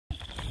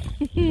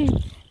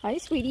Hi,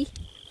 sweetie.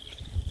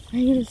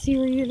 I'm gonna see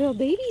where your little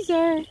babies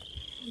are.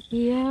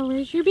 Yeah,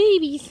 where's your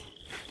babies?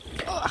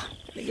 Oh,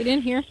 gotta get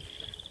in here.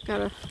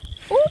 Gotta.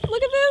 Oh,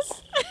 look at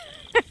this!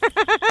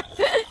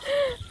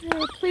 I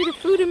got a plate of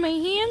food in my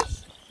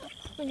hands.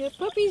 I got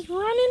puppies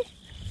running.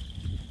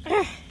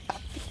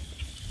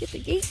 Get the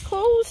gate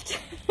closed.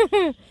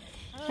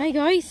 Hi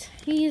guys,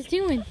 how you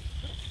doing?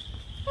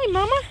 Hi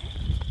mama.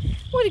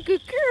 What a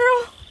good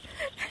girl.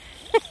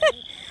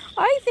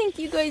 I think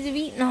you guys have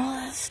eaten all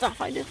that stuff.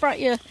 I just brought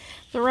you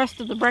the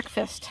rest of the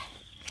breakfast.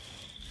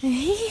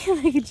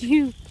 Look at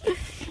you.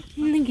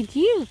 Look at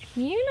you.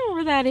 You know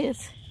where that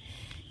is.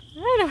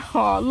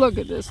 Oh, look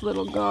at this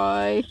little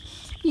guy.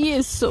 He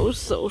is so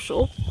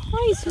social.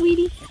 Hi,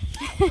 sweetie.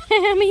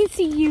 Let me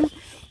see you.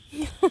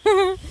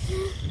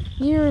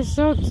 You're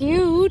so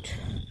cute.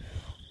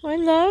 I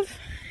love.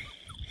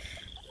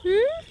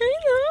 I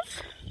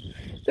love.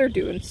 They're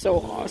doing so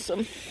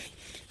awesome.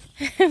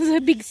 There's a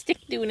big stick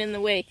doing in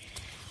the way.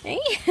 Hey,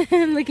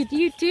 look at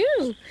you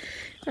too.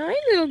 Hi,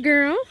 little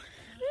girl.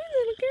 Hi,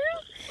 little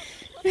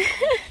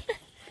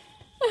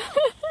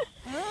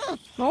girl.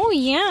 Oh,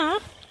 yeah.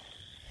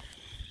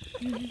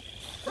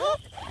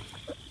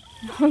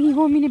 Oh, you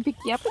want me to pick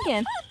you up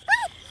again?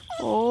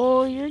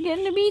 Oh, you're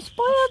getting to be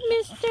spoiled,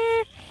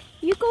 mister.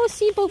 You go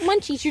see about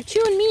munchies. You're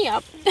chewing me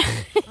up.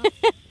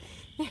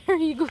 There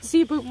you go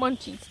see about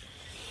munchies.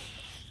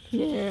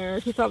 There,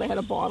 he thought I had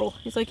a bottle.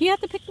 He's like, you have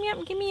to pick me up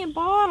and give me a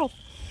bottle.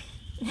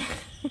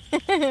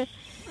 Nice,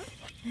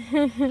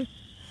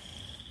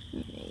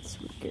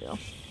 sweet girl.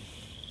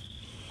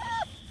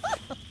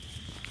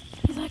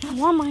 He's like, I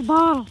want my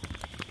bottle.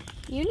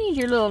 You need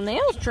your little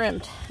nails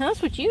trimmed.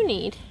 That's what you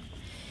need.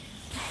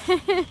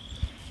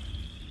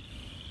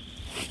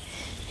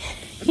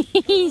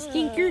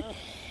 Stinker.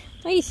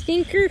 Hi,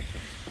 stinker.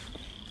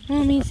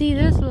 Let me see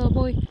this little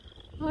boy.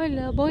 Hi,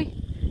 little boy.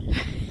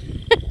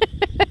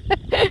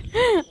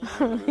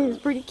 He's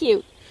pretty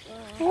cute.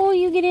 Oh,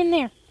 you get in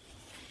there.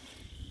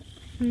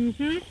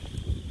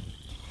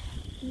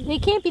 They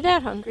can't be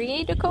that hungry,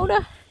 eh,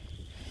 Dakota?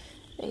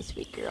 Hey,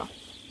 sweet girl.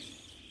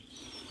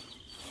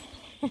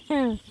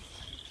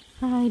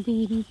 Hi,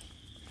 baby.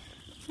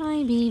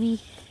 Hi, baby.